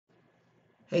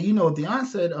Hey, at the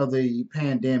onset of the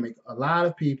pandemic, a lot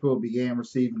of people began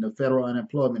receiving the federal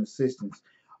unemployment assistance.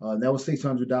 That was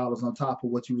 $600 on top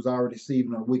of what you was already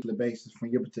receiving on a weekly basis from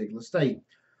your particular state.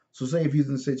 So, say if you're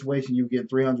in a situation you get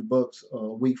 300 bucks a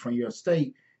week from your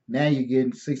state, now you're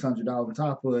getting $600 on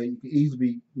top of it. You can easily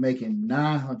be making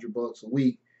 900 bucks a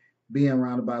week, being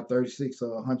around about 36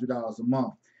 or $100 a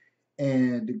month.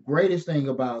 And the greatest thing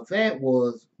about that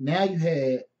was now you had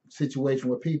a situation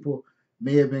where people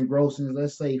may have been grossing,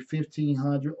 let's say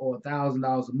 $1,500 or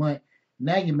 $1,000 a month.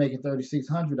 Now you're making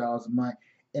 $3,600 a month,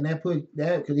 and that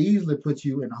could easily put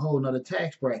you in a whole nother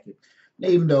tax bracket. Now,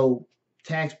 even though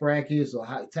tax brackets or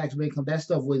high taxable income, that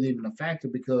stuff wasn't even a factor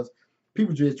because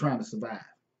people just trying to survive.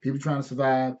 People trying to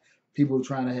survive. People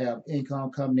trying to have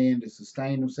income coming in to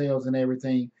sustain themselves and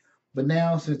everything. But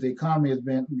now, since the economy has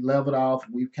been leveled off,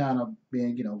 we've kind of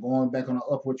been, going back on an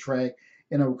upward track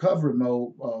in a recovery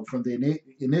mode from the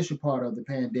initial part of the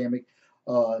pandemic.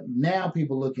 Now,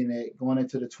 people looking at going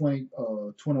into the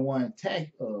 2021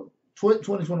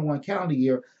 calendar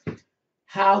year,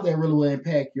 how that really will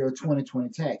impact your 2020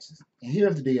 taxes. And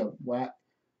here's the deal: what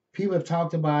people have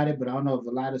talked about it, but I don't know if a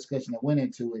lot of discussion that went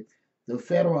into it. The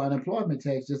federal unemployment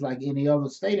tax, just like any other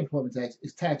state employment tax,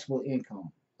 is taxable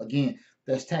income. Again,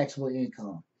 that's taxable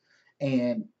income.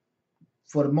 And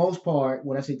for the most part,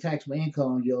 when I say taxable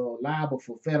income, you're liable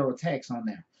for federal tax on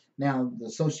there. Now, the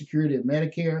Social Security and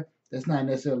Medicare, that's not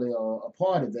necessarily a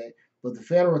part of that, but the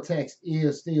federal tax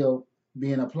is still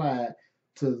being applied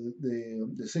to the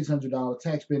 $600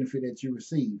 tax benefit that you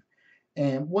receive.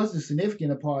 And what's the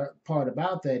significant part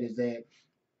about that is that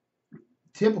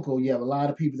typical, you have a lot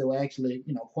of people that were actually,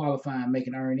 qualifying,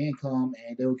 making earned income,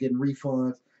 and they were getting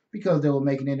refunds because they were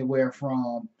making anywhere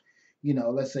from,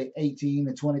 let's say 18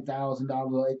 to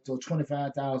 $20,000 to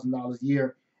 $25,000 a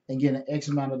year, and getting X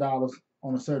amount of dollars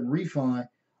on a certain refund.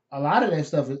 A lot of that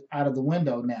stuff is out of the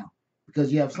window now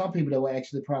because you have some people that were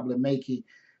actually probably making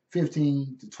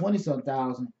 15 to 20 some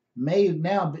thousand, may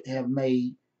now have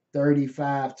made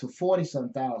 35 to 40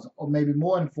 some thousand, or maybe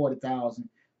more than 40,000,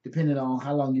 depending on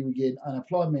how long you were getting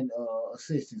unemployment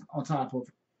assistance on top of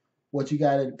what you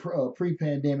got at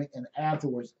pre-pandemic and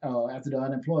afterwards, after the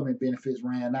unemployment benefits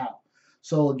ran out.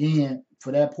 So again,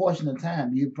 for that portion of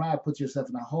time, you probably put yourself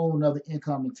in a whole nother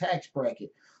income and tax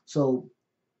bracket. So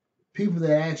people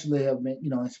that actually have been,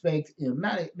 not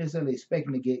necessarily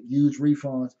expecting to get huge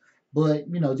refunds, but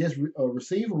just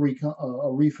receive a refund,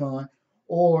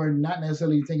 or not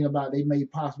necessarily thinking about they may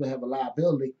possibly have a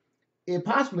liability. It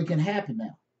possibly can happen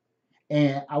now,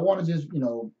 and I want to just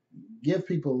give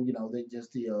people the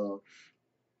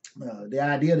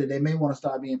idea that they may want to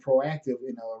start being proactive,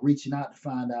 reaching out to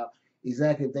find out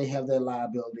exactly if they have that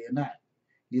liability or not.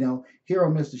 Here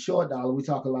on Mr. Short Dollar, we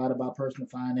talk a lot about personal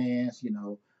finance,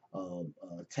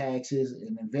 taxes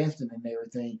and investing and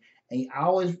everything. And I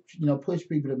always, push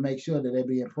people to make sure that they're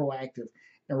being proactive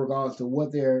in regards to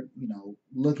what they're,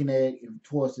 looking at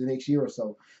towards the next year or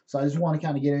so. So I just want to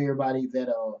kind of get everybody that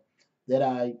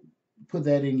I put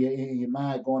that in your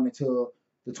mind going into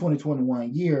the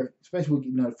 2021 year, especially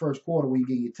with, the first quarter when you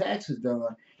get your taxes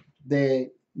done,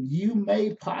 that you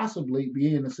may possibly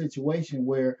be in a situation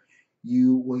where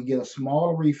you will get a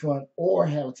smaller refund or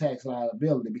have a tax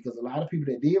liability, because a lot of people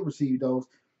that did receive those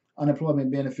unemployment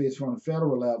benefits from the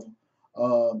federal level,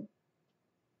 um,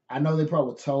 I know they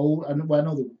probably were told. I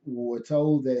know they were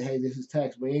told that, hey, this is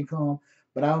taxable income,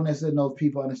 but I don't necessarily know if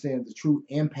people understand the true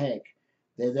impact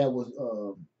that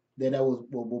will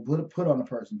put on a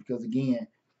person. Because again,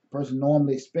 a person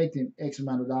normally expecting X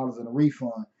amount of dollars in a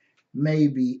refund may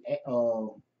be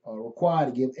required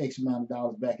to give X amount of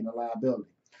dollars back in the liability.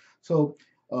 So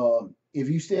if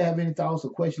you still have any thoughts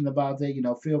or questions about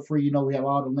that, feel free. We have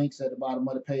all the links at the bottom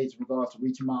of the page in regards to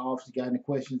reaching my office. If you got any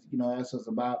questions, ask us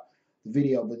about the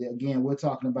video. But again, we're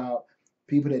talking about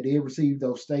people that did receive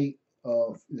the state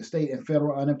and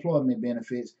federal unemployment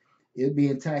benefits, it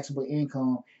being taxable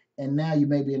income, and now you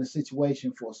may be in a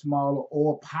situation for a smaller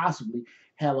or possibly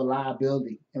have a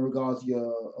liability in regards to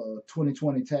your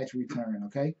 2020 tax return.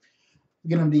 Okay.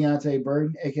 Again, I'm Deonte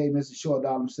Burden, aka Mr. Short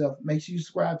Dollar himself. Make sure you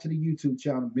subscribe to the YouTube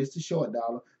channel, Mr. Short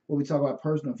Dollar, where we talk about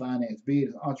personal finance, be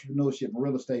it entrepreneurship and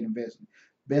real estate investing.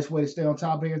 Best way to stay on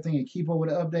top of everything and keep up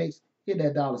with the updates, hit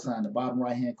that dollar sign in the bottom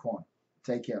right hand corner.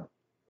 Take care.